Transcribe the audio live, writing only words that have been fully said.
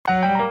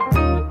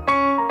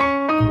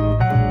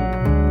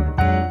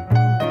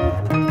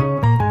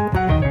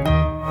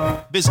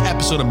This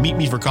episode of Meet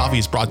Me for Coffee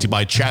is brought to you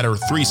by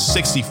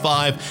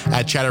Chatter365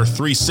 at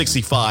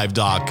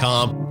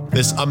chatter365.com.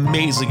 This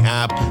amazing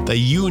app that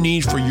you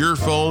need for your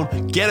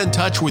phone. Get in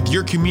touch with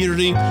your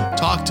community.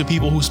 Talk to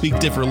people who speak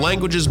different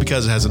languages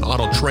because it has an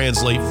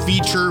auto-translate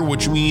feature,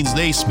 which means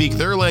they speak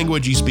their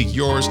language, you speak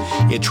yours.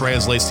 It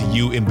translates to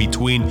you in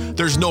between.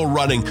 There's no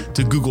running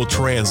to Google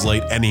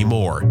Translate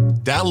anymore.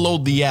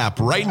 Download the app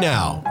right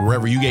now,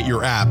 wherever you get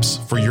your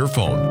apps for your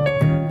phone.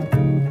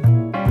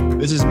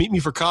 This is Meet Me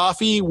for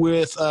Coffee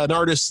with an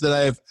artist that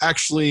I've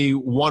actually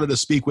wanted to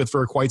speak with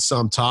for quite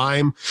some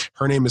time.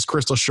 Her name is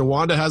Crystal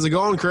Shawanda. How's it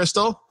going,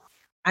 Crystal?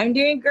 I'm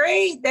doing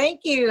great. Thank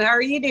you. How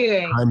are you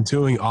doing? I'm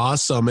doing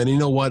awesome. And you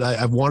know what?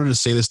 I've wanted to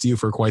say this to you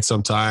for quite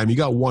some time. You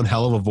got one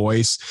hell of a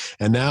voice.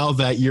 And now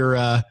that you're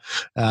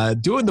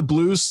doing the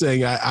blues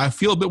thing, I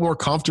feel a bit more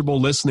comfortable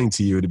listening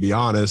to you, to be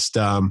honest.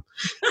 In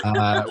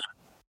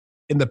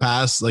the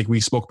past, like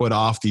we spoke about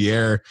off the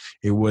air,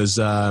 it was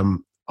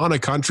on a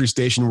country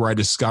station where I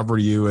discovered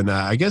you, and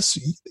I guess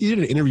you did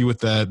an interview with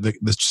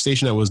the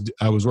station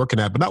I was working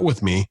at, but not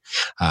with me.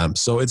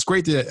 So it's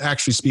great to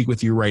actually speak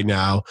with you right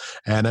now,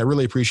 and I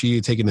really appreciate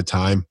you taking the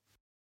time.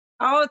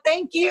 Oh,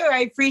 thank you. I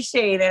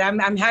appreciate it.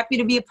 I'm happy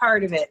to be a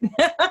part of it.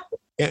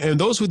 And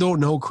those who don't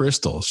know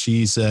Crystal,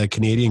 she's a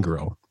Canadian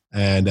girl,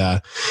 and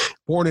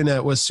born in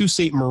Sault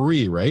Ste.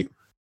 Marie, right?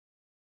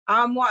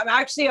 Well,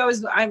 actually,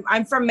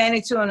 I'm from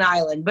Manitoulin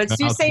Island, but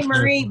Sault Ste.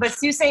 Marie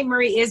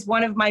is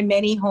one of my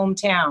many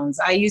hometowns.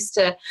 I used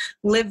to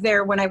live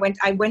there when I went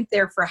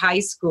there for high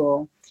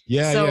school.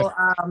 Yeah. So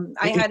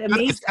I had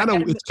amazing.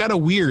 It's kind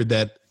of weird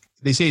that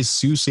they say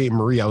Sault Ste.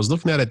 Marie. I was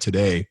looking at it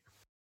today,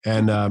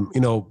 and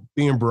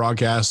being in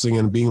broadcasting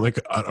and being like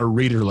a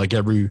reader, like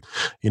every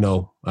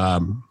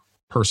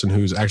person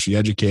who's actually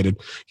educated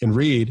can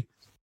read.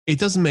 It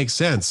doesn't make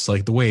sense,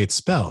 like the way it's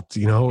spelled.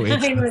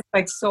 It's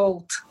like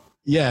salt.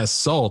 Yeah,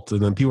 Salt. And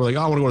then people are like,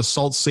 oh, I want to go to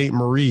Sault Ste.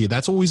 Marie.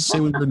 That's what we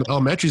say when we were in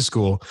elementary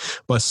school.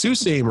 But Sault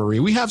Ste. Marie,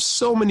 we have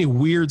so many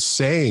weird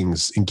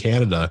sayings in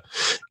Canada.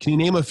 Can you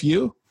name a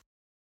few?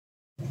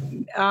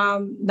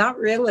 Not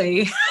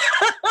really.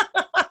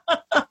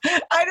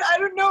 I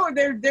don't know.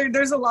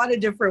 There's a lot of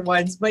different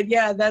ones, but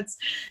yeah,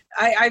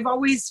 I've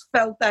always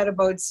felt that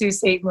about Sault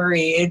Ste.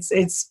 Marie. It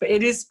is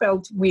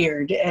spelled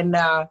weird, and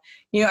I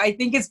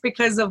think it's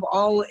because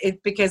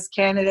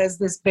Canada is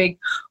this big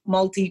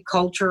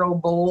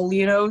multicultural bowl.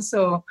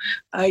 So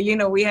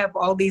we have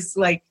all these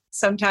like.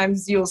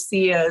 Sometimes you'll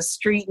see a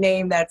street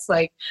name that's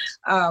like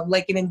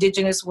an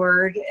indigenous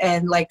word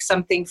and like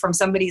something from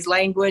somebody's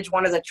language,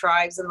 one of the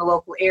tribes in the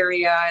local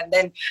area. And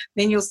then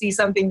you'll see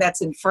something that's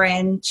in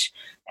French.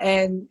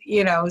 And,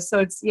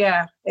 so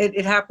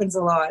it happens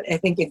a lot, I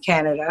think, in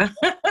Canada.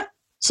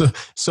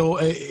 So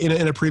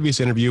in a previous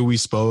interview, we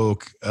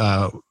spoke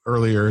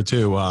earlier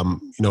too,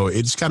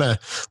 it just kind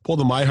of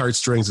pulled on my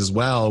heartstrings as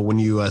well when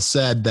you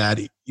said that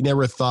you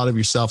never thought of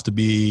yourself to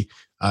be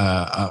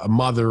a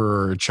mother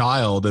or a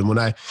child. And when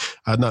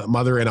not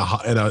mother and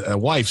a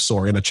wife,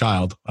 sorry, and a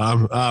child.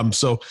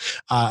 So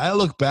I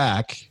look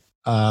back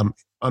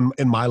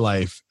in my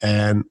life,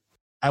 and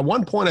at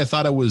one point I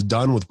thought I was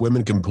done with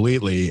women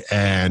completely.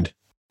 And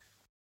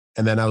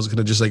then I was going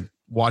to just like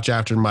watch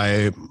after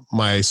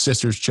my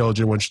sister's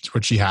children when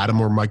she had them,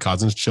 or my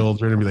cousin's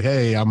children, and be like,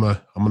 hey, I'm an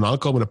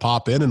uncle. I'm going to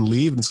pop in and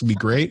leave, and it's going to be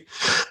great.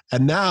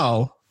 And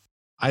now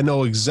I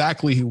know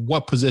exactly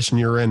what position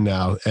you're in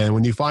now. And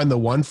when you find the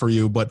one for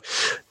you, but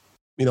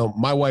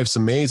my wife's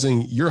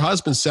amazing. Your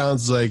husband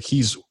sounds like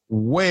he's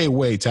way,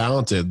 way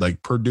talented,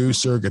 like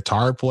producer,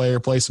 guitar player,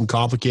 plays some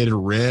complicated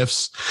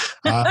riffs.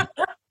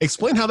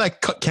 Explain how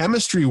that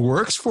chemistry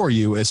works for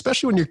you,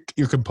 especially when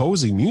you're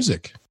composing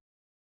music.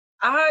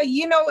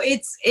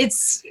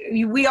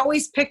 We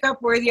always pick up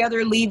where the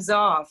other leaves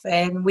off,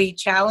 and we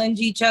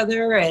challenge each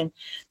other, and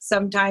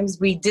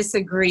sometimes we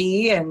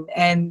disagree, and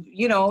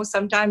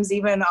sometimes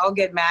even I'll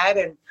get mad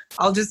and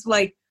I'll just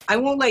I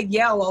won't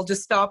yell. I'll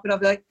just stop and I'll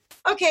be like,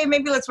 okay,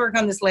 maybe let's work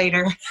on this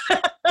later.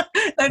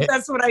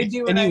 That's what I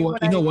do.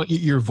 And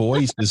your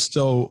voice is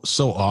so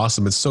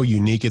awesome. It's so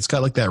unique. It's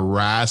got like that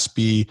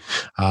raspy,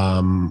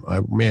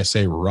 may I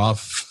say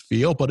rough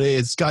feel, but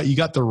you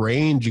got the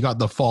range, you got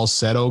the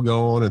falsetto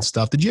going and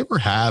stuff. Did you ever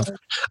have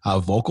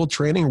vocal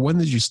training? When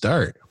did you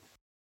start?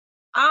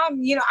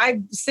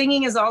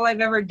 Singing is all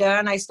I've ever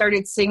done. I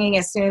started singing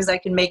as soon as I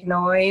could make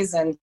noise,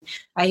 and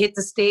I hit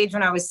the stage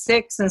when I was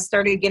 6 and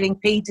started getting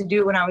paid to do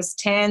it when I was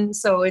 10.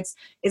 So it's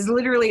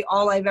literally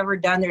all I've ever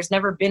done. There's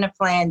never been a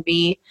plan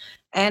B.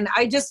 And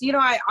I just,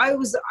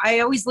 I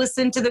always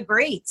listened to the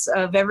greats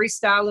of every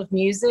style of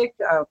music,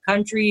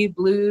 country,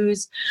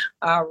 blues,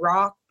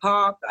 rock,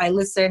 pop. I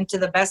listened to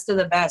the best of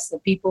the best, the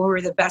people who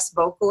are the best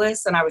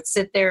vocalists. And I would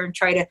sit there and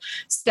try to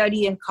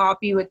study and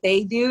copy what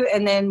they do.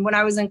 And then when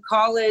I was in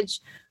college,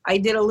 I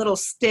did a little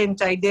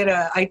stint.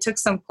 I took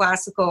some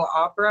classical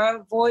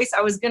opera voice.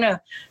 I was going to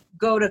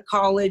go to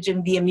college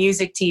and be a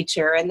music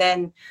teacher. And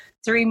then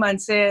 3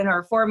 months in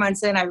or 4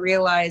 months in, I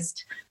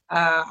realized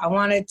I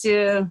wanted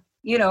to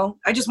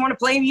I just want to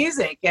play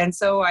music. And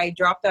so I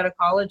dropped out of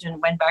college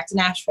and went back to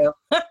Nashville.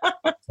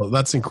 Well,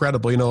 that's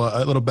incredible.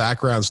 A little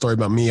background story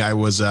about me. I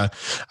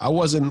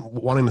wasn't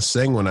wanting to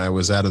sing when I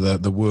was out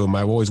of the womb.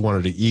 I always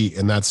wanted to eat,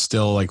 and that's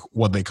still like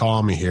what they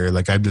call me here.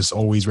 Like I'm just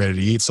always ready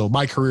to eat. So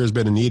my career has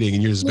been in eating,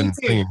 and yours has been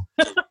singing.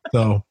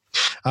 So,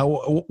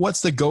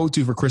 what's the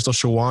go-to for Crystal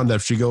Shawanda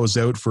if she goes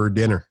out for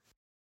dinner?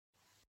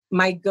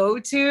 My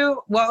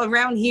go-to, well,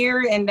 around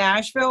here in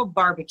Nashville,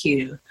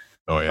 barbecue.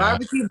 Oh, yeah.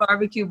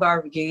 Barbecue.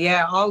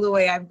 Yeah, all the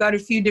way. I've got a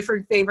few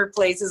different favorite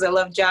places. I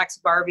love Jack's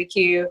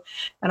Barbecue,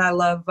 and I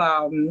love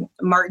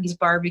Martin's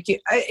Barbecue.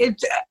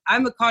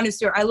 I'm a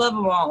connoisseur. I love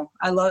them all.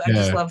 I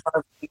just love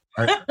barbecue.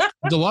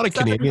 There's a lot of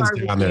Canadians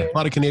down there. A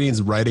lot of Canadians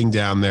writing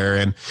down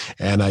there,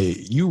 and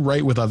you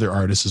write with other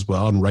artists as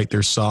well, and write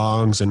their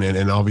songs,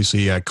 and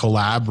obviously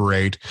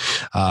collaborate.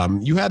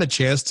 You had a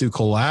chance to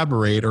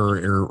collaborate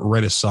or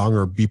write a song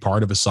or be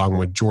part of a song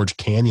with George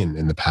Canyon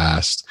in the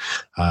past.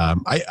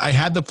 I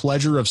had the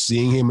pleasure of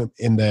seeing him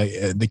in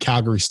the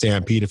Calgary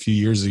Stampede a few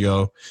years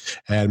ago,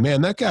 and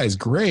man, that guy's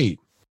great.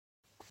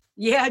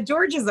 Yeah,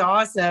 George is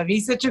awesome.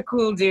 He's such a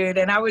cool dude.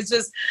 And I was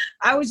just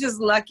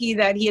lucky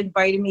that he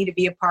invited me to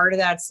be a part of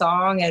that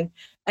song. And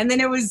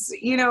then it was,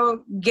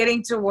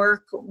 getting to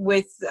work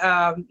with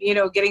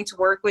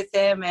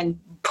him and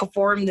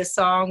perform the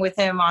song with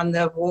him on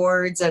the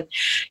awards. And,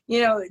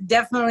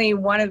 definitely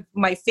one of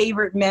my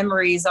favorite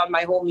memories on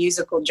my whole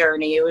musical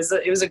journey. It was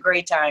a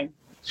great time.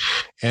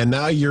 And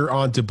now you're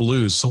on to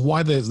blues. So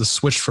why the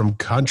switch from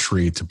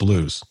country to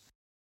blues?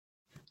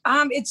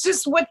 It's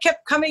just what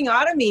kept coming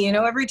out of me.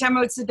 Every time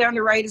I would sit down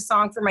to write a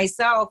song for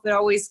myself, it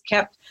always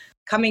kept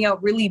coming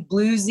out really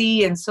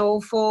bluesy and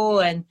soulful.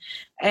 And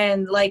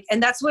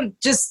that's what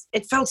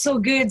it felt so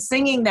good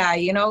singing that,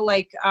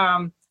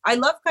 I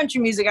love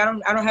country music. I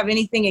don't have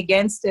anything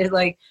against it.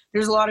 Like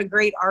there's a lot of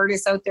great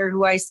artists out there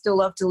who I still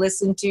love to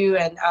listen to,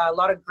 and a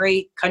lot of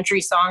great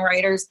country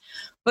songwriters.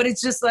 But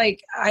it's just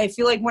like, I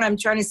feel like when I'm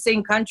trying to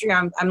sing country,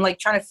 I'm like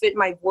trying to fit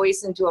my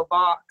voice into a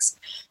box.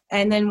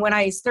 And then when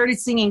I started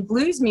singing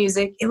blues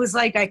music, it was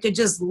like I could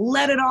just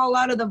let it all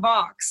out of the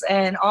box,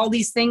 and all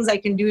these things I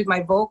can do with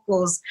my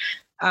vocals.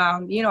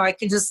 I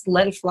could just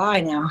let it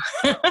fly now.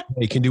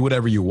 You can do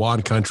whatever you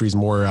want. Country's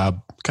more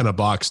kind of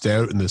boxed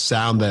out in the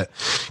sound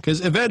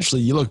because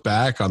eventually you look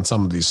back on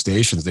some of these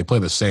stations, they play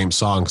the same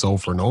songs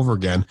over and over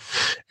again.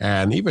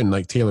 And even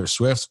like Taylor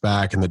Swift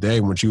back in the day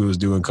when she was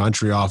doing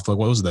country off, what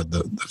was that,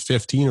 the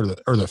 15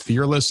 or the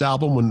Fearless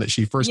album when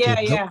she first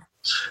came out?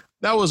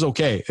 That was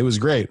okay. It was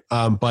great.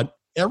 But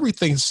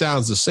everything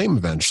sounds the same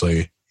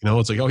eventually.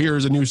 It's like, oh,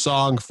 here's a new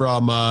song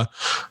from,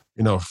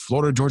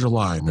 Florida Georgia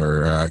Line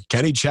or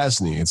Kenny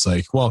Chesney. It's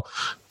like, well,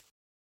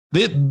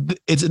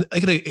 it's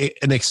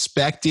an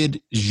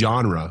expected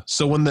genre.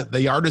 So when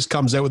the artist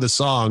comes out with a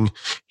song,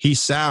 he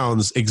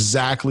sounds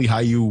exactly how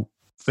you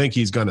think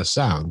he's going to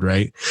sound,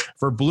 right?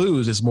 For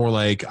blues, it's more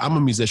like I'm a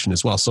musician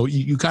as well. So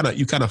you kind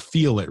of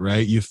feel it,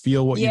 right? You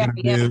feel what you're going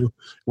to do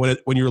when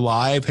you're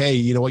live. Hey,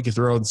 you know what? You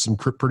throw in some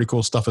pretty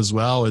cool stuff as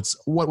well. It's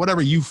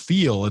whatever you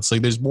feel. It's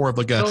like, there's more of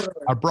like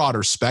a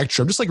broader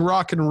spectrum, just like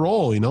rock and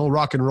roll,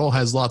 rock and roll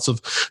has lots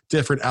of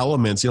different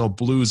elements,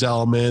 blues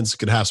elements, it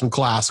could have some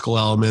classical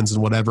elements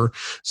and whatever.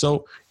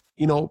 So,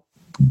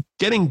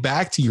 getting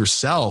back to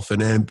yourself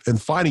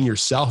and finding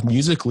yourself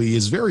musically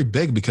is very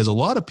big, because a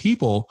lot of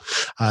people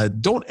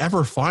don't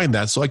ever find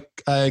that. So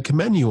I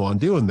commend you on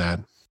doing that.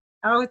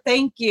 Oh,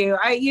 thank you.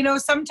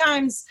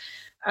 Sometimes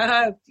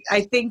I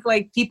think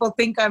like people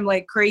think I'm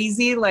like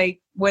crazy.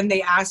 Like when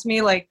they ask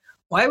me like,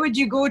 why would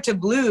you go to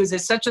blues?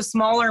 It's such a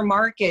smaller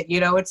market.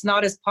 It's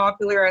not as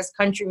popular as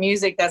country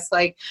music. That's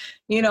like,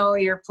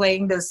 you're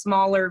playing the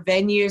smaller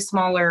venues,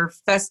 smaller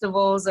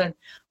festivals and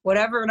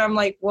whatever. And I'm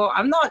like, well,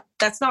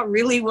 that's not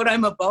really what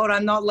I'm about.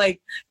 I'm not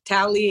like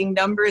tallying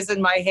numbers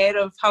in my head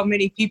of how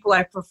many people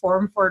I've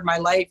performed for in my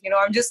life.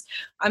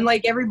 I'm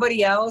like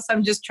everybody else.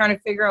 I'm just trying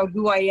to figure out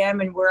who I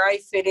am and where I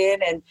fit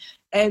in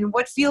and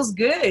what feels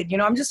good.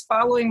 I'm just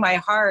following my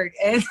heart.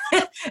 And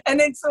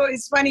then, so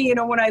it's funny,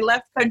 when I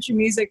left country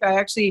music, I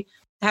actually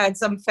had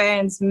some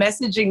fans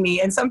messaging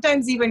me and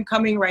sometimes even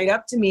coming right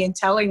up to me and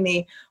telling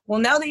me, well,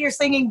 now that you're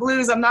singing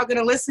blues, I'm not going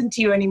to listen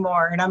to you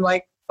anymore. And I'm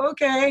like,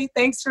 okay,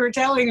 thanks for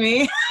telling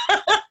me.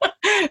 But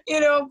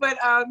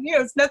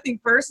it's nothing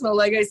personal.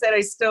 Like I said,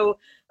 I still,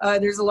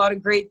 there's a lot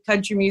of great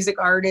country music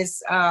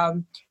artists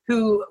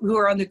who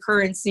are on the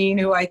current scene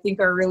who I think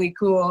are really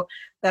cool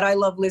that I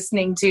love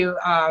listening to,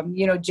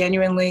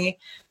 genuinely.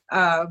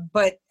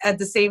 But at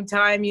the same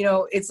time,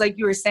 it's like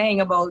you were saying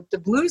about the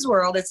blues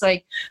world. It's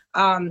like,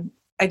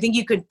 I think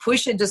you could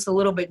push it just a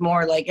little bit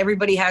more. Like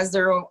everybody has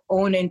their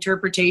own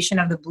interpretation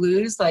of the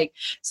blues. Like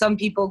some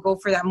people go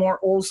for that more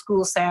old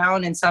school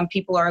sound and some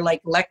people are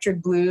like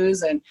electric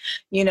blues. And,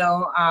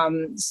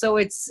 so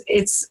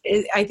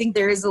I think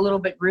there is a little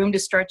bit room to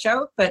stretch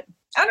out, but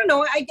I don't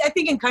know. I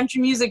think in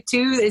country music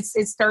too,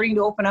 it's starting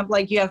to open up.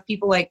 Like you have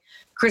people like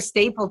Chris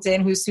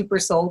Stapleton, who's super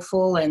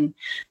soulful, and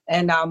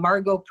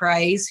Margot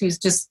Price, who's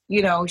just,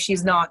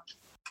 she's not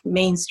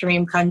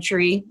mainstream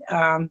country.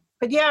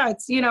 but yeah,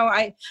 it's,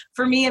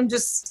 for me, I'm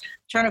just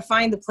trying to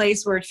find the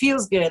place where it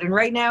feels good. And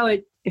right now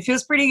it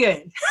feels pretty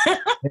good.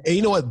 And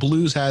you know what?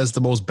 Blues has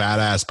the most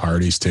badass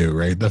parties too,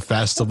 right? The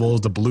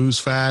festivals, the Blues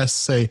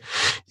Fest. Say,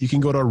 you can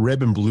go to a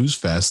Ribbon Blues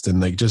Fest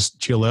and like just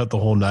chill out the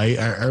whole night.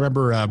 I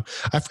remember, I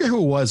forget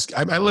who it was.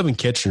 I live in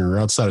Kitchener,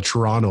 outside of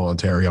Toronto,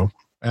 Ontario,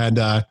 and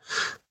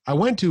I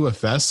went to a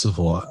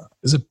festival.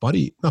 Is it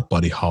not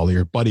Buddy Holly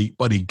or Buddy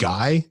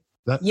Guy?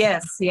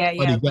 Yes, yeah.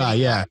 Buddy Guy,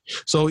 yeah.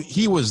 So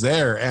he was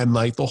there, and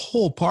like the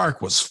whole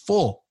park was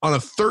full on a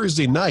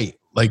Thursday night.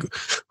 Like,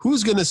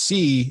 who's gonna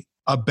see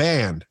a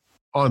band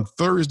on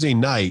Thursday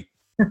night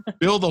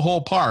fill the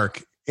whole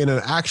park in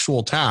an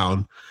actual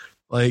town?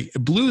 Like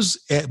blues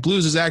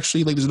is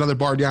actually like, there's another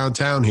bar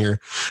downtown here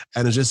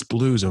and it's just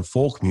blues and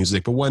folk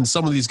music. But when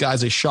some of these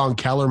guys like Sean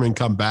Kellerman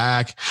come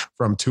back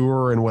from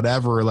tour and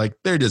whatever, like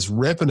they're just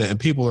ripping it and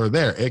people are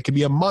there. It could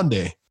be a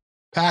Monday,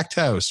 packed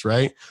house,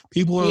 right?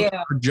 People are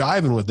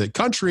jiving with it.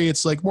 Country,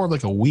 it's like more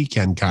like a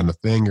weekend kind of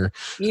thing, or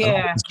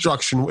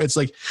construction. It's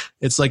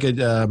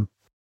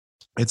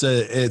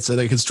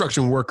a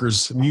construction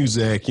workers'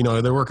 music,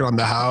 they're working on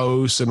the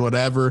house and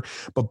whatever.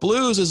 But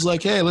blues is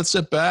like, hey, let's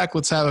sit back,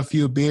 let's have a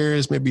few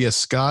beers, maybe a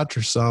scotch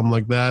or something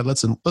like that.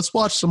 Let's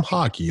watch some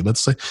hockey.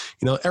 Let's say,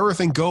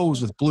 everything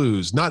goes with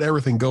blues. Not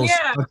everything goes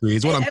with country.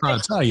 Is what I'm trying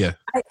to tell you.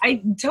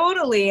 I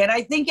totally, and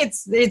I think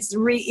there's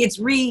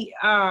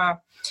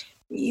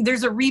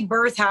a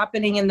rebirth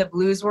happening in the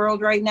blues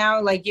world right now.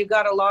 Like you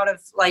got a lot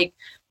of like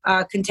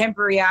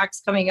contemporary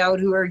acts coming out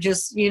who are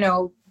just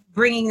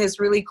bringing this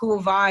really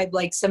cool vibe,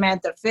 like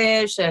Samantha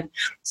Fish and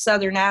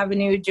Southern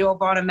Avenue, Joe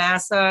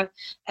Bonamassa.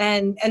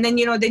 And then, then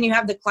you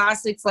have the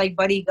classics like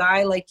Buddy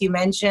Guy, like you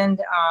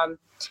mentioned, and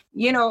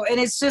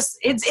it's just,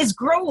 it's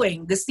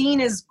growing. The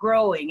scene is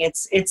growing.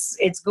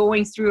 It's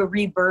going through a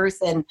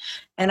rebirth, and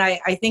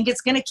I think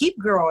it's going to keep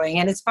growing,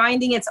 and it's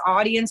finding its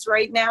audience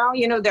right now.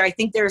 I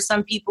think there are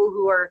some people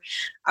who are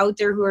out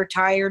there who are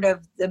tired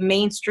of the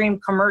mainstream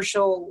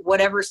commercial,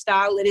 whatever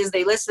style it is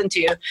they listen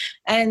to.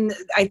 And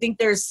I think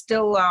there's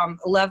still a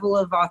level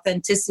of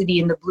authenticity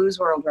in the blues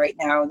world right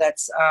now.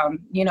 That's,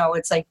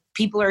 it's like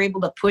people are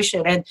able to push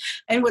it.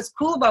 And what's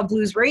cool about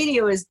blues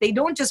radio is they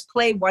don't just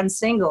play one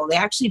single. They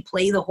actually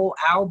play the whole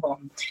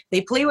album.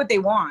 They play what they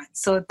want.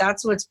 So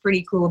that's what's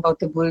pretty cool about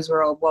the blues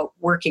world, about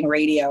working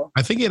radio.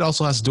 I think it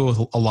also has to do with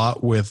a lot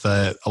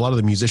of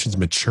the musicians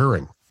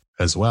maturing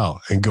as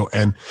well,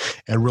 and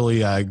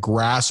really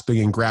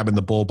grasping and grabbing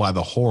the bull by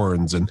the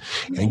horns and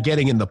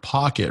getting in the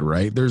pocket,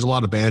 right? There's a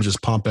lot of bands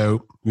just pump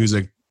out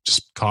music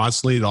just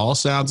constantly. It all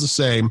sounds the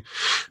same,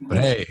 but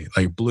hey,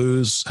 like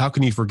blues, how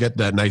can you forget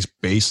that nice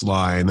bass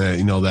line,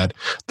 that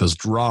those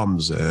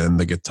drums and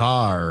the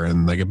guitar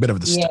and like a bit of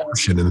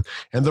distortion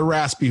and the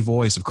raspy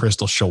voice of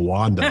Crystal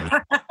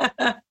Shawanda.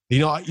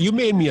 You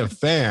made me a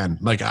fan.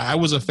 Like I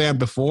was a fan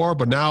before,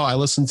 but now I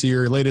listen to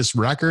your latest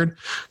record.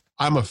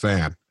 I'm a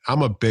fan.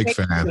 I'm a big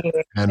fan.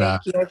 And I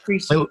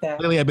appreciate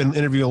that. Lately I've been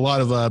interviewing a lot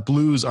of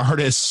blues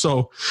artists,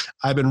 so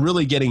I've been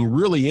really getting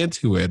really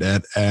into it.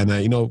 And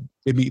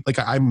maybe like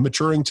I'm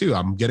maturing too.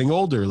 I'm getting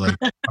older. Like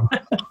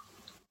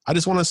I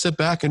just want to sit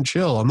back and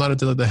chill. I'm not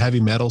into the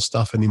heavy metal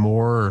stuff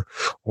anymore,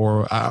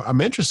 or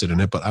I'm interested in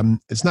it, but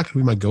it's not going to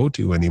be my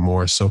go-to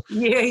anymore. So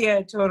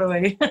yeah,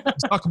 totally.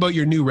 Let's talk about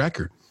your new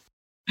record.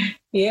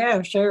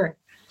 Yeah, sure.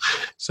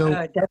 So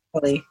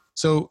definitely.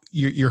 So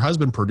your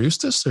husband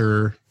produced this,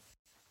 or?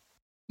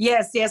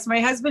 Yes.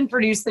 My husband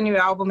produced the new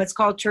album. It's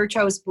called Church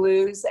House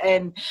Blues.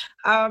 And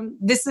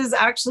this is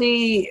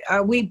actually,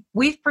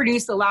 we've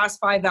produced the last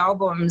 5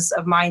 albums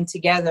of mine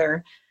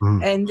together.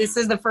 And this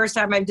is the first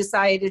time I've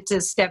decided to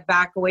step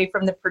back away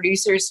from the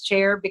producer's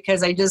chair,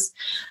 because I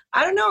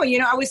don't know,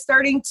 I was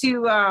starting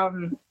to,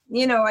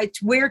 I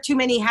wear too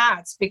many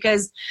hats,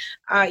 because,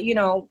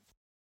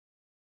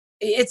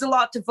 it's a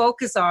lot to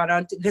focus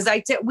on because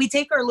we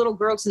take our little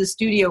girl to the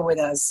studio with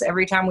us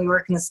every time we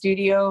work in the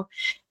studio,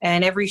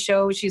 and every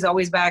show she's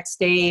always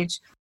backstage.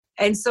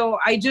 And so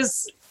I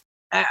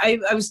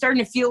was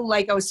starting to feel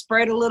like I was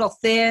spread a little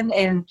thin,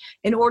 and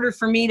in order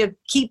for me to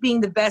keep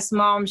being the best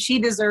mom she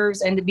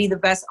deserves and to be the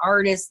best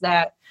artist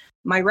that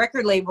my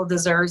record label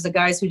deserves, the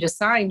guys who just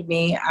signed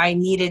me, I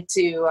needed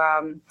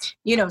to,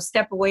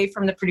 step away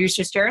from the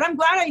producer's chair. And I'm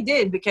glad I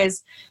did,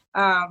 because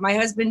my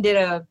husband did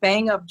a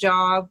bang up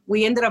job.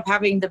 We ended up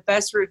having the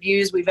best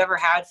reviews we've ever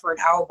had for an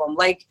album.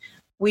 Like,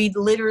 we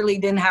literally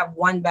didn't have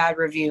one bad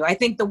review. I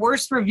think the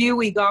worst review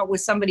we got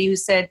was somebody who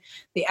said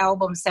the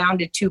album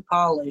sounded too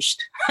polished.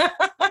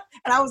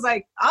 And I was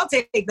like, I'll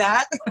take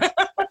that.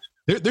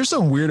 There's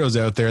some weirdos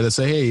out there that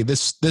say, hey,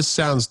 this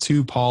sounds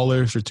too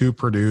polished or too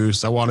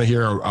produced. I want to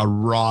hear a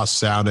raw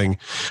sounding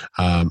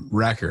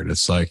record.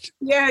 It's like,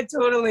 yeah,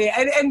 totally.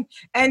 And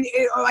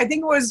I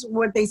think it was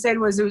what they said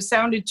was it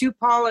sounded too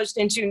polished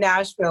and too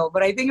Nashville.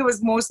 But I think it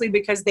was mostly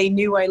because they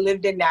knew I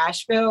lived in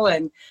Nashville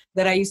and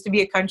that I used to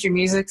be a country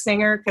music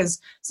singer.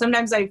 Because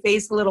sometimes I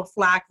face a little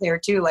flack there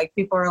too. Like,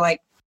 people are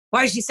like,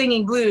 why is she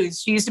singing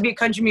blues? She used to be a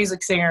country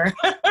music singer.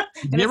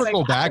 Do you ever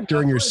go back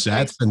during your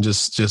sets and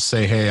just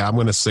say, hey, I'm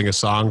going to sing a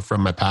song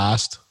from my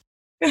past?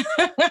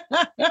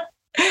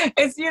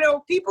 It's,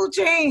 people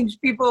change.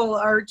 People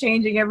are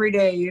changing every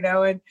day,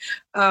 and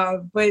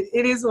but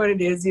it is what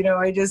it is.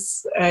 I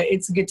just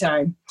it's a good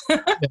time.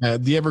 Yeah.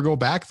 Do you ever go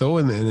back though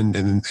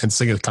and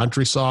sing a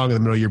country song in the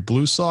middle of your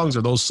blues songs,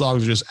 or those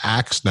songs are just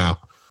acts now?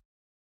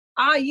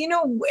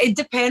 It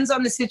depends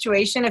on the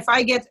situation. If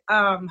I get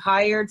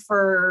hired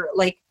for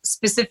like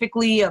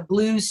specifically a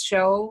blues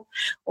show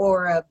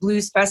or a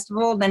blues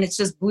festival, then it's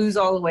just blues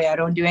all the way. I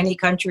don't do any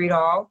country at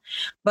all.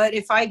 But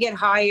if I get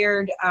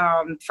hired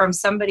from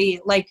somebody,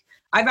 like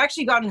I've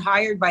actually gotten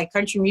hired by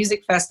country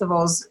music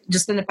festivals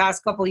just in the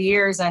past couple of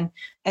years, and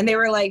they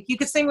were like, you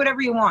could sing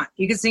whatever you want.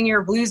 You could sing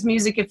your blues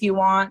music if you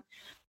want.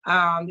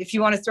 If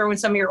you want to throw in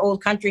some of your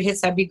old country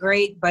hits, that'd be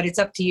great, but it's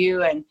up to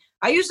you. And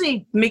I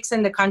usually mix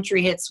in the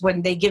country hits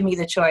when they give me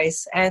the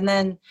choice. And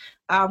then,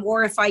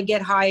 or if I get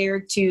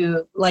hired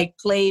to like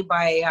play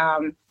by,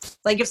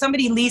 like if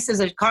somebody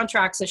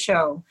contracts a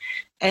show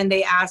and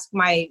they ask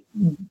my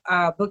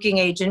booking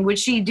agent, would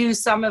she do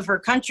some of her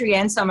country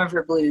and some of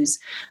her blues?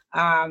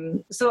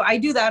 So I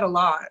do that a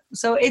lot.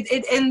 So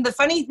and the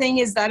funny thing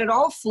is that it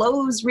all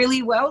flows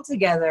really well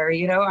together.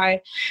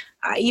 I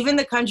even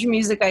the country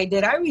music I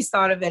did, I always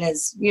thought of it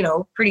as,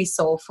 pretty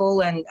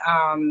soulful and,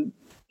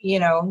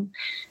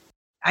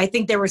 I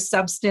think there was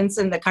substance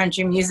in the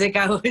country music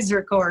I was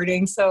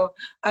recording, so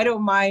I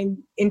don't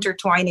mind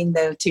intertwining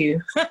the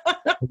two.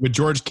 Would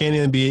George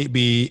Canyon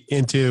be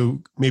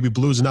into maybe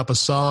bluesing up a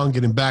song,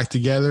 getting back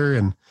together,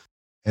 and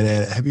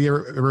have you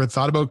ever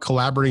thought about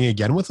collaborating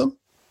again with him?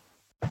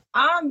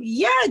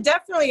 Yeah,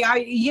 definitely.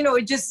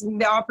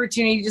 The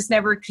opportunity just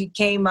never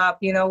came up.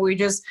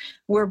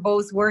 We're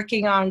both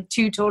working on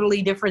two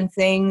totally different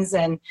things.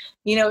 And,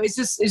 it's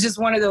just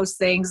one of those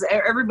things.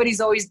 Everybody's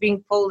always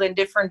being pulled in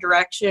different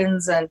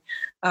directions and,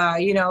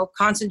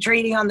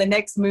 concentrating on the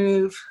next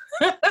move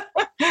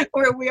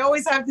where we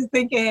always have to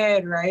think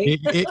ahead. Right.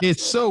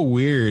 It's so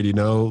weird,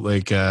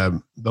 like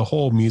the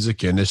whole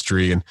music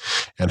industry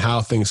and how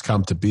things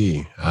come to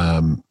be.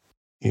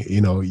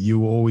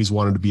 You always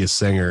wanted to be a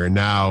singer, and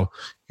now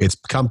it's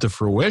come to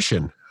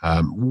fruition.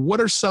 What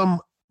are some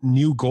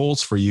new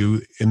goals for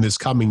you in this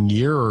coming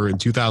year or in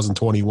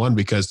 2021?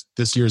 Because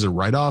this year's a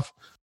write-off.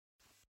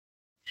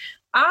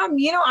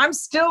 I'm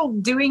still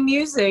doing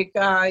music.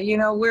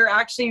 We're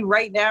actually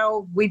right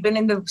now, we've been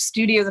in the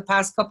studio the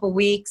past couple of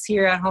weeks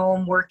here at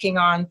home working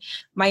on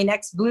my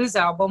next blues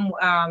album.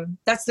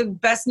 That's the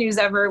best news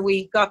ever.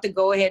 We got the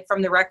go ahead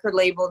from the record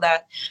label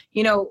that,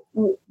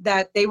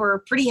 that they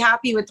were pretty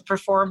happy with the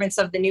performance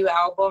of the new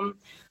album.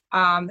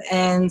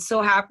 And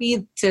so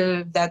happy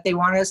that they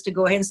wanted us to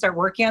go ahead and start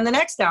working on the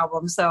next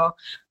album. So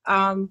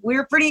we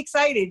were pretty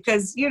excited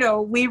because,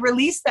 we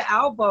released the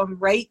album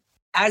right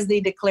as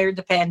they declared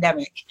the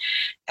pandemic.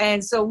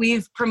 And so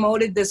we've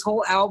promoted this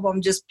whole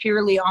album just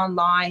purely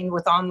online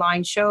with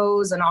online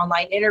shows and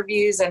online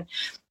interviews. And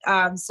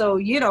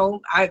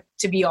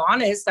to be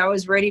honest, I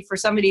was ready for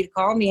somebody to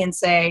call me and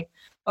say,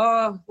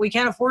 oh, we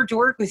can't afford to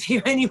work with you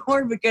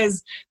anymore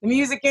because the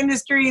music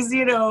industry is,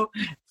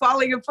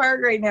 falling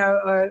apart right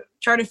now,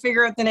 trying to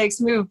figure out the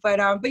next move. But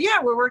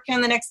yeah, we're working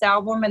on the next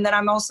album. And then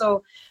I'm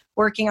also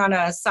working on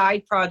a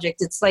side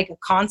project. It's like a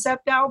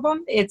concept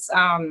album. It's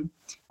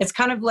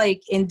kind of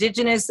like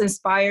Indigenous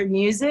inspired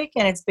music.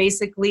 And it's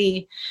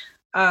basically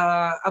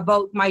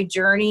about my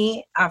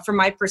journey from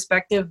my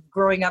perspective,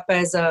 growing up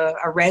as a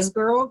res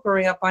girl,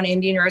 growing up on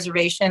Indian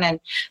reservation and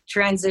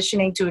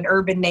transitioning to an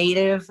urban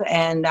native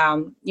and,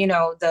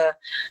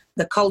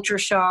 the culture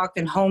shock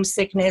and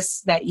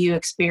homesickness that you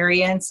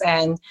experience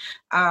and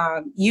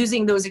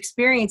using those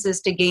experiences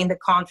to gain the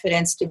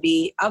confidence to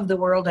be of the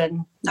world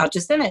and not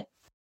just in it.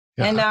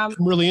 Yeah, and I'm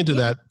really into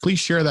that. Please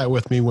share that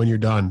with me when you're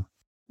done.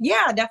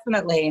 Yeah,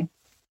 definitely.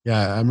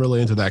 Yeah, I'm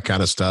really into that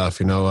kind of stuff.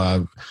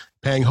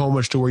 Paying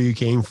homage to where you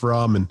came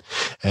from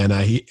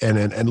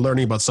and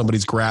learning about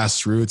somebody's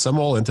grassroots. I'm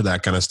all into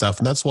that kind of stuff,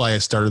 and that's why I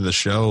started the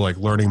show, like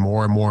learning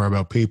more and more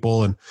about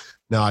people. And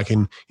now I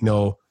can,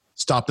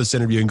 stop this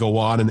interview and go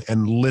on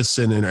and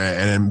listen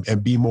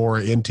and be more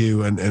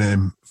into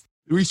and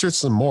research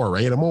some more,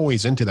 right? I'm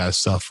always into that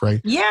stuff,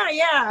 right? Yeah,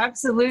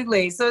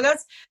 absolutely. So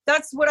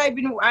that's what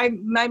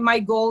my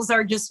goals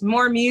are just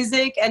more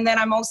music. And then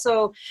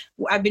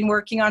I've been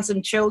working on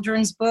some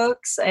children's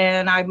books,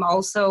 and I'm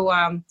also,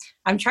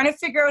 I'm trying to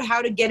figure out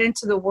how to get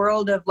into the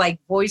world of like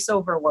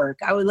voiceover work.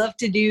 I would love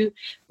to do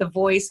the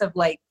voice of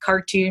like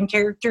cartoon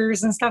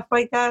characters and stuff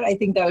like that. I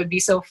think that would be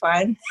so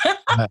fun.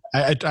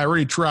 I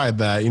already tried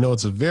that.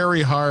 It's a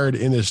very hard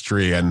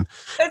industry, and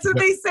that's what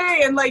they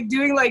say. And like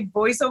doing like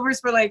voiceovers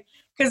for like,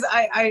 because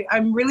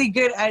I'm really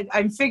good at,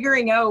 I'm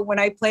figuring out when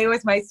I play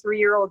with my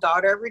 3-year-old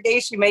daughter every day,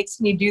 she makes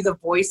me do the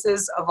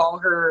voices of all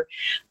her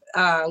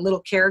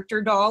little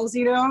character dolls,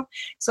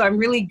 so I'm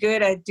really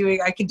good at doing,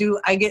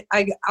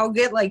 I'll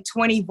get like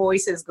 20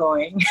 voices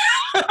going.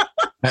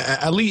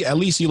 At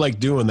least you like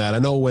doing that. I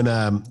know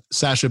when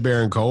Sacha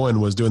Baron Cohen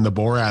was doing the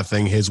Borat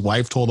thing, his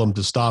wife told him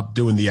to stop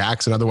doing the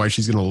accent, otherwise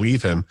she's going to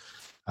leave him.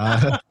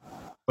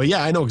 But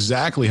yeah, I know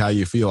exactly how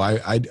you feel.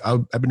 I've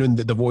been doing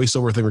the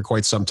voiceover thing for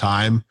quite some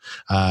time.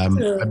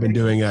 I've been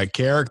doing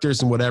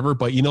characters and whatever,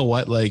 but you know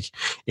what? Like,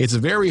 it's a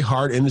very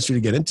hard industry to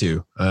get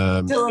into.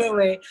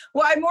 Totally.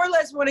 Well, I more or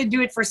less want to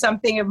do it for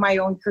something of my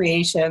own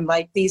creation,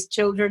 like these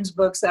children's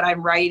books that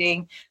I'm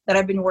writing, that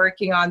I've been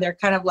working on. They're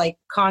kind of like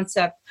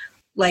concept,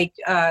 like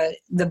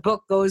the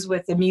book goes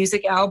with the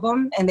music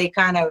album, and they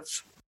kind of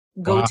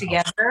go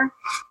together.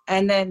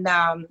 And then,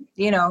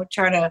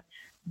 try to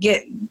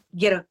get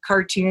a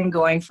cartoon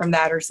going from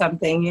that or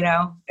something.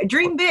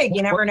 Dream big.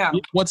 You never know.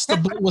 What's the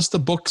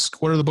books?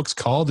 What are the books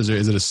called? Is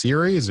it a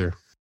series or?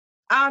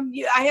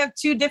 I have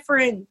two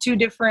different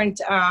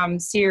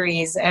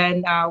series,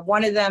 and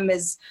one of them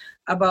is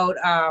about.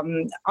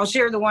 I'll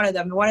share the one of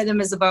them. One of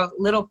them is about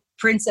Little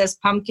Princess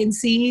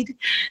Pumpkinseed,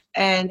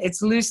 and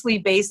it's loosely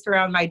based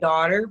around my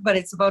daughter, but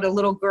it's about a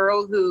little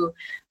girl who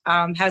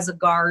has a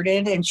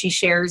garden and she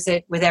shares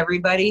it with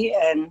everybody,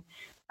 and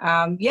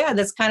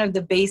that's kind of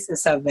the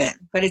basis of it.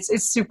 But it's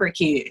super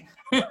cute.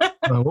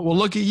 Well,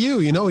 look at you.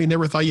 You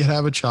never thought you'd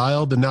have a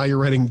child, and now you're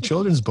writing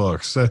children's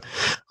books.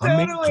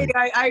 Totally.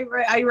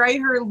 I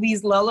write her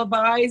these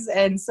lullabies,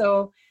 and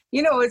so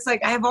it's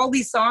like I have all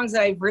these songs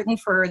that I've written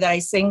for her that I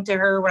sing to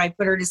her when I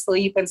put her to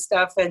sleep and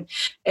stuff, and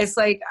it's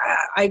like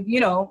I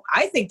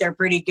think they're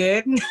pretty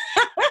good, and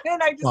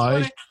I just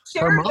want to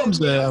share her mom's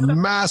a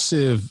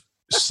massive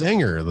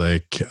singer.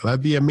 Like,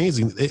 that'd be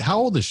amazing. How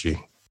old is she?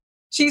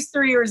 She's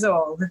 3 years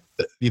old.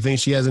 Do you think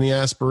she has any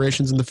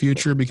aspirations in the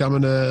future of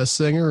becoming a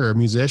singer or a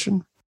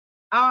musician?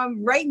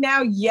 Right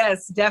now,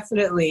 yes,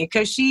 definitely.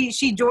 Because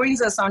she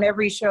joins us on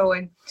every show,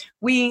 and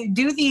we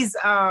do these,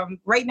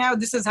 right now,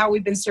 this is how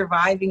we've been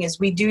surviving, is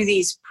we do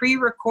these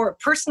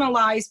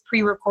personalized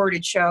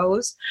pre-recorded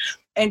shows.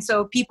 And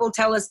so people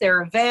tell us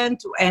their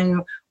event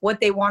and what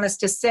they want us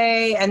to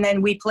say, and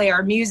then we play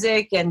our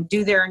music and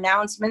do their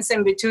announcements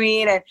in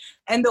between.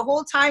 And the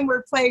whole time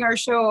we're playing our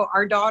show,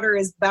 our daughter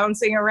is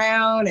bouncing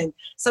around, and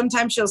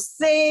sometimes she'll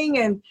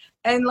sing.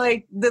 And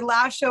like the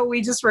last show we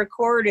just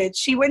recorded,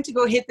 she went to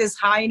go hit this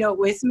high note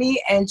with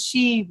me, and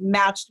she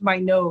matched my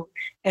note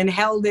and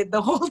held it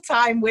the whole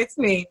time with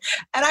me.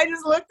 And I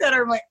just looked at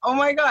her, I'm like, oh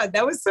my God,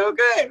 that was so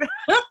good.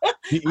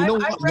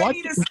 I'm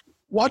ready to...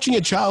 Watching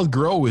a child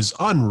grow is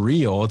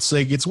unreal. It's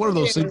like, it's one of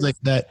those things like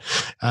that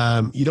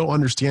you don't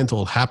understand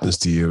until it happens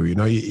to you.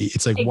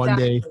 It's like one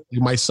day,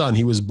 my son,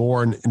 he was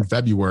born in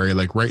February,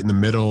 like right in the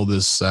middle of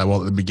this, at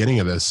the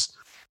beginning of this.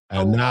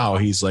 And now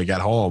he's like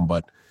at home,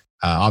 but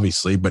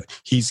obviously, but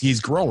he's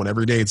growing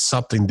every day. It's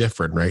something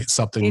different, right?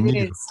 Something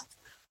new.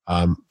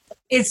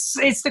 It's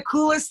the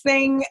coolest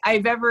thing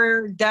I've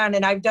ever done.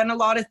 And I've done a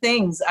lot of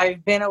things.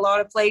 I've been a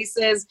lot of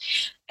places.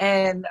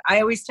 And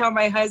I always tell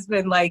my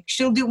husband, like,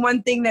 she'll do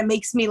one thing that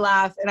makes me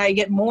laugh, and I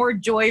get more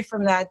joy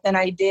from that than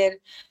I did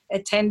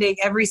attending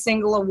every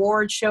single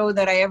award show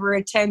that I ever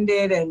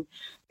attended. And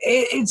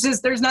it's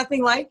just, there's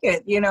nothing like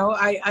it.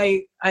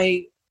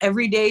 I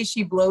every day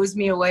she blows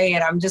me away,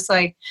 and I'm just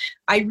like,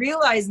 I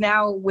realize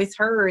now with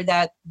her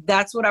that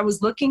that's what I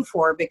was looking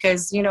for,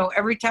 because,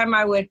 every time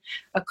I would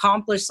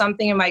accomplish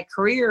something in my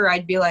career,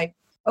 I'd be like,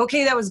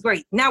 okay, that was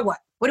great. Now what?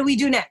 What do we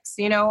do next?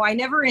 I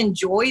never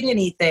enjoyed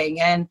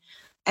anything.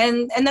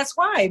 And that's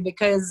why,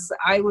 because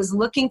I was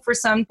looking for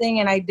something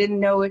and I didn't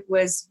know it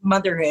was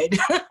motherhood.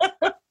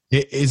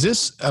 Is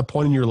this a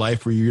point in your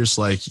life where you're just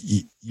like,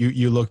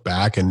 you look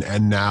back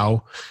and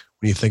now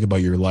when you think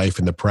about your life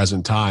in the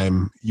present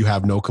time, you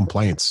have no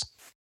complaints?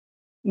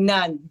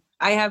 None.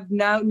 I have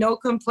no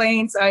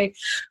complaints. I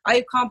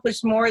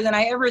accomplished more than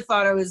I ever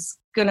thought I was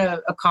going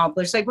to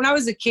accomplish. Like when I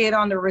was a kid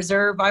on the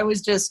reserve, I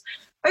just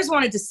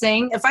wanted to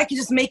sing. If I could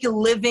just make a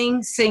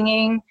living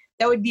singing,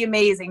 that would be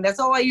amazing. That's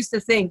all I used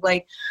to think.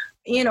 Like,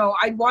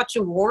 I'd watch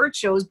award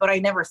shows, but I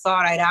never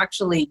thought I'd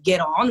actually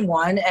get on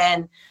one.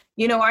 And,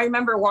 I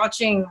remember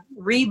watching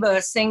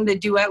Reba sing the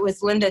duet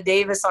with Linda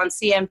Davis on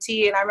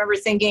CMT. And I remember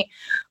thinking,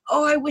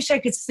 oh, I wish I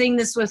could sing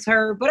this with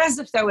her, but as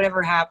if that would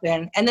ever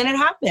happen. And then it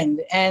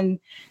happened. And,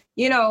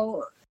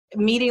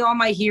 meeting all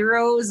my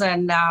heroes,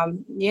 and,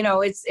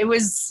 it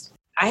was,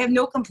 I have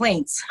no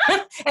complaints.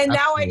 And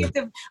now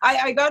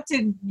I got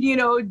to,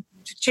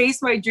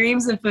 chase my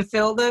dreams and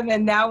fulfill them.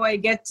 And now I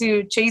get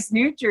to chase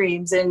new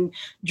dreams and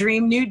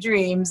dream new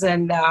dreams,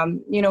 and,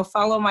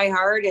 follow my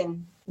heart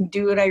and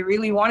do what I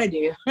really want to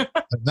do.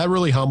 That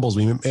really humbles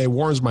me. It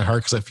warms my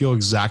heart, because I feel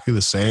exactly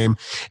the same.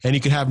 And you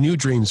can have new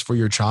dreams for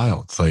your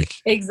child. Like,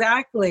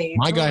 exactly.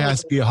 My guy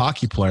has to be a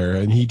hockey player,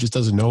 and he just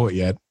doesn't know it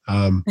yet.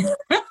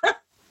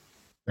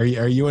 Are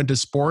you into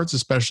sports,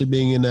 especially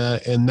being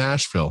in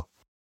Nashville?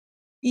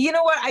 You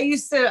know what? I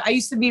used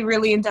to be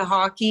really into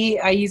hockey.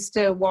 I used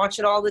to watch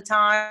it all the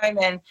time,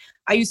 and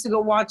I used to go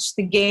watch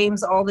the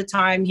games all the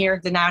time here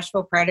at the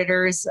Nashville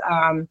Predators.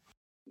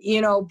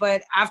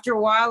 But after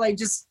a while, I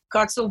just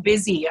got so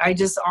busy. I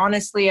just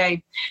honestly,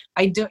 I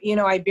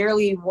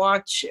barely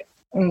watch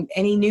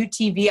any new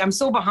TV. I'm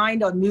so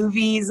behind on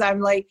movies.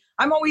 I'm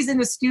always in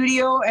the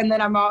studio, and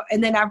then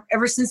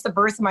ever since the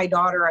birth of my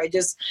daughter,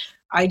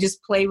 I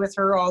just play with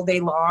her all day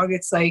long.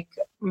 It's like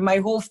my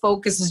whole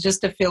focus is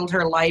just to fill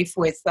her life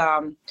with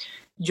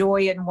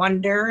joy and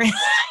wonder.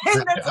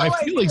 And that's all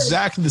I feel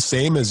exactly the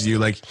same as you.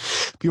 Like,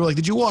 people are like,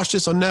 did you watch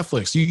this on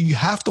Netflix? You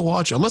have to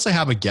watch it. Unless I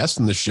have a guest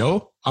in the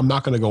show, I'm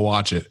not going to go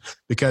watch it,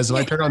 because if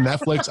I turn on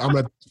Netflix, I'm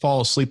going to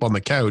fall asleep on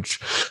the couch.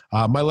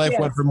 My life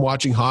went from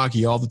watching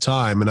hockey all the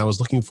time, and I was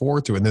looking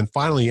forward to it. And then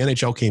finally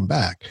NHL came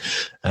back,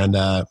 and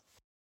I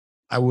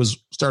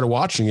started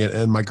watching it,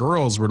 and my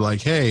girls were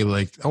like, hey,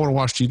 like, I want to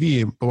watch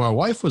TV. But my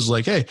wife was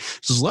like, hey,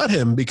 just let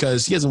him,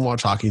 because he hasn't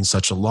watched hockey in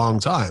such a long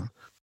time.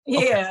 Yeah.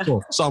 Okay,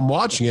 cool. So I'm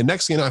watching it.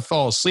 Next thing I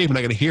fall asleep, and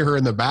I can hear her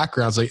in the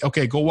background. It's like,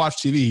 okay, go watch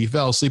TV. He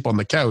fell asleep on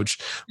the couch.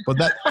 But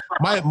that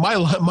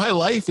my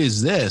life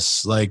is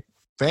this, like,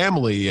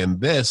 family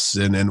and this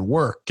and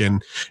work,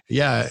 and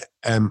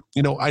and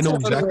I know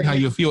exactly how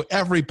you feel.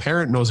 Every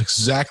parent knows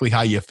exactly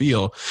how you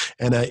feel,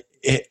 and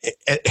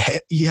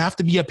you have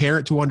to be a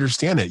parent to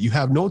understand it. You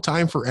have no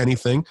time for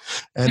anything,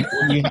 and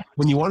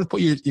when you want to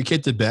put your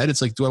kid to bed,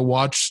 it's like, do I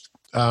watch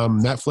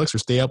Netflix or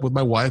stay up with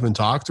my wife and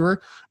talk to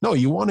her? No,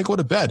 you want to go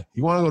to bed.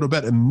 You want to go to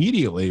bed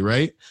immediately,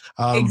 right?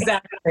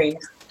 Exactly.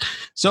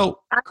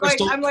 So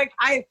Crystal, I'm like,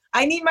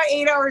 I need my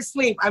 8 hours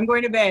sleep. I'm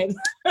going to bed.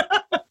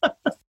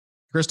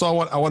 Crystal,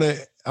 I want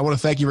to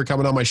thank you for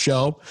coming on my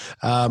show.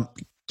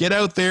 Get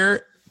out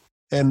there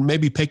and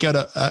maybe pick out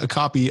a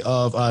copy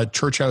of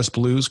Church House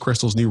Blues,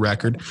 Crystal's new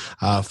record.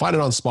 Find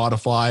it on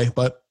Spotify,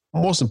 but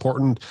most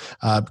important,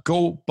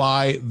 go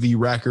buy the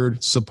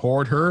record,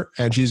 support her,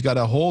 and she's got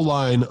a whole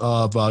line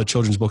of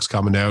children's books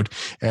coming out.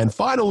 And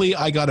finally,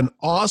 I got an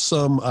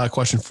awesome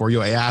question for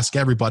you. I ask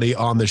everybody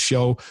on the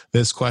show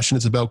this question.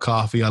 It's about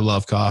coffee. I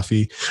love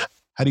coffee.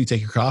 How do you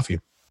take your coffee?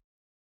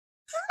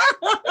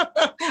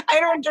 I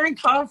don't drink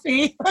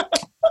coffee.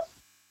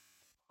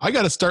 I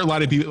got to start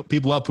lining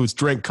people up who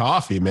drink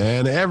coffee,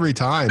 man, every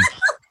time.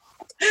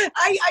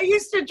 I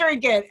used to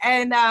drink it.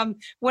 And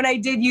when I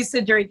did used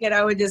to drink it,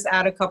 I would just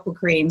add a couple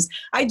creams.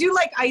 I do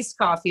like iced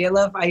coffee. I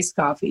love iced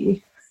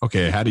coffee.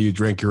 Okay. How do you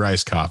drink your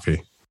iced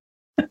coffee?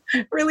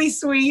 Really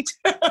sweet.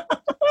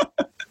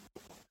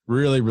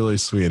 Really, really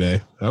sweet, eh?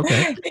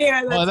 Okay.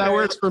 Yeah. Well, that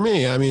works for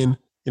me. I mean,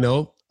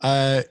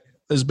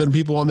 there's been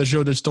people on the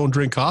show that just don't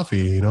drink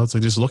coffee. It's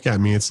like, just look at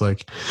me. It's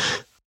like,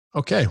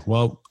 okay,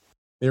 well,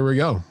 there we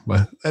go.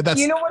 But that's,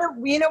 you know what?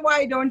 You know why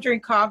I don't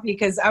drink coffee?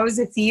 Because I was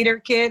a theater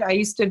kid. I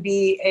used to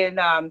be in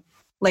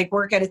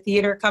work at a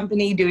theater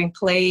company doing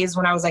plays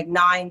when I was like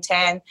 9,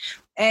 10.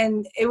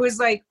 And it was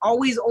like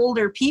always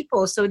older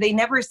people. So they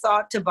never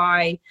thought to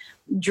buy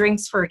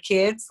drinks for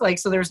kids.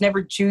 So there was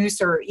never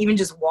juice or even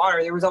just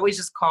water. There was always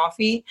just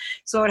coffee.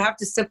 So I'd have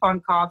to sip on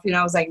coffee. And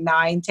I was like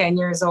 9, 10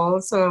 years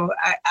old. So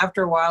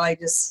after a while, I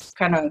just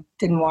kind of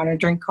didn't want to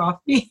drink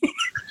coffee.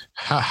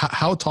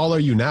 How tall are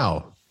you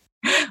now?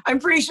 I'm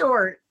pretty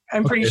short.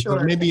 I'm pretty sure.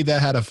 So maybe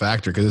that had a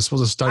factor, because it's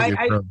supposed to start your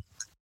growth.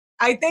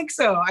 I think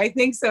so.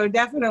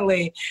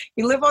 Definitely.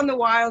 You live on the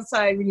wild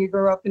side when you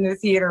grow up in the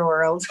theater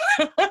world.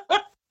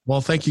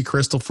 Well, thank you,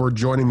 Crystal, for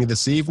joining me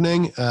this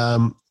evening.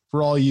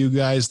 For all you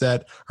guys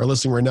that are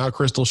listening right now,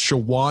 Crystal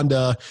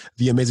Shawanda,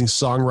 the amazing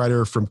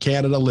songwriter from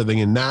Canada, living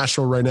in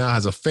Nashville right now,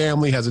 has a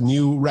family, has a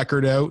new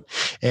record out,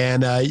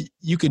 and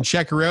you can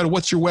check her out.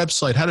 What's your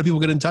website? How do people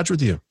get in touch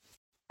with you?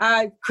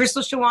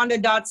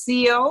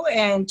 crystalshawanda.co,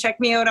 and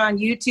check me out on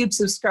YouTube.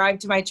 Subscribe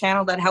to my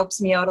channel. That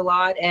helps me out a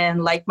lot.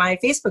 And like my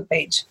Facebook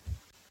page.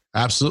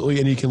 Absolutely.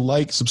 And you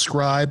can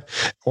subscribe,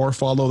 or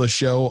follow the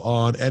show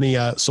on any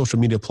social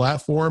media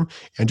platform.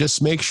 And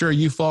just make sure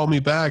you follow me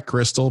back,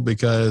 Crystal,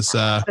 because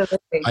I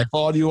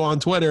followed you on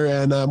Twitter,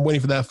 and I'm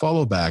waiting for that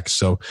follow back.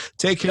 So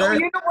take care. No,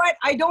 you know what?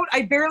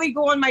 I barely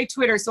go on my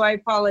Twitter, so I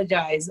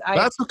apologize.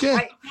 That's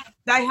okay.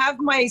 I have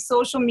my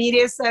social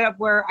media set up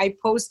where I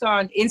post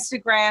on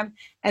Instagram,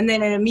 and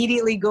then it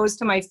immediately goes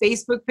to my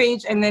Facebook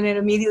page, and then it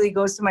immediately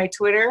goes to my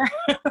Twitter.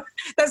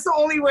 That's the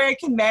only way I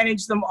can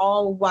manage them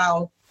all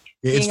while.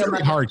 It's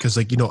very hard because,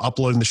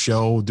 uploading the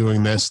show,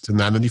 doing this and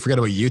that, and then you forget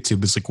about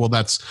YouTube. It's like, well,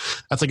 that's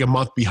like a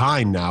month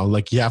behind now.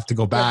 Like, you have to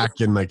go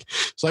back and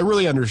so I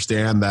really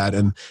understand that.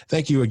 And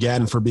thank you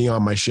again for being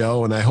on my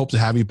show, and I hope to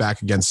have you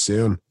back again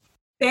soon.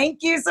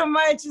 Thank you so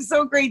much. It's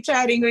so great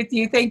chatting with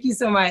you. Thank you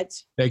so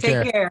much. Take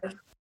care.